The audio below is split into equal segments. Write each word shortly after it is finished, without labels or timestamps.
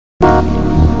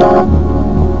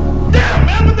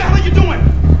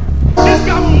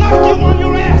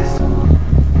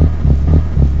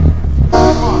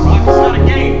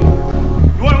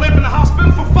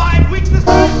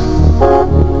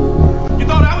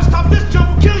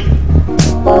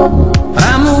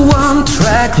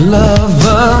black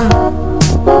lover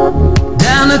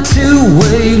down a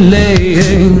two-way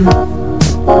lane,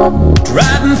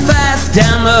 driving fast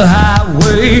down the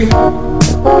highway.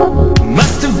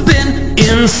 Must have been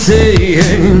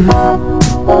insane,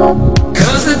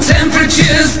 'cause the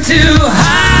temperature's too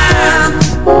high,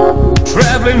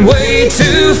 traveling way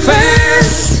too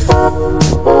fast.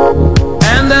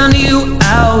 And I knew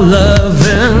our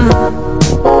loving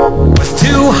was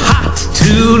too hot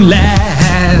to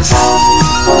last.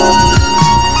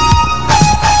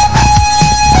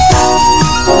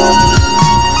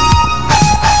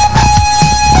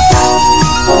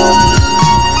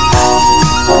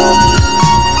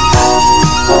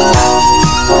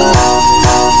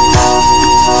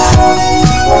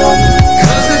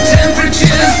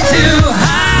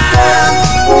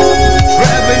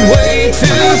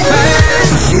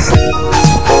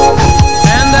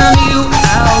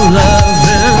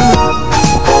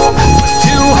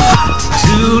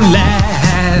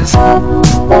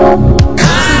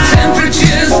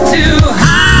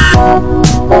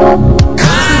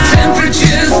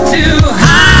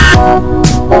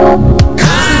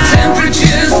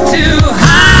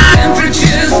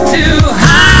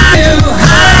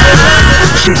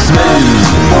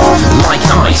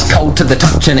 Cold to the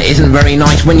touch, and it isn't very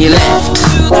nice when you're left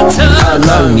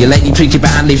alone. Your lady treats you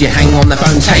bad, leaves you hanging on the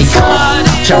phone. Take on,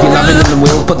 shove your loving in the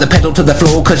wheel, put the pedal to the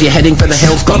floor, 'cause you're heading for the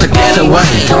hills. Got to get away,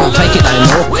 can't take it no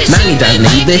more. Man, you don't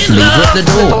need this, leave her at the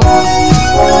door.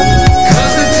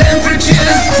 'Cause the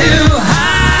temperature's too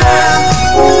high,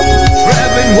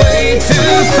 traveling way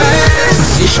too fast.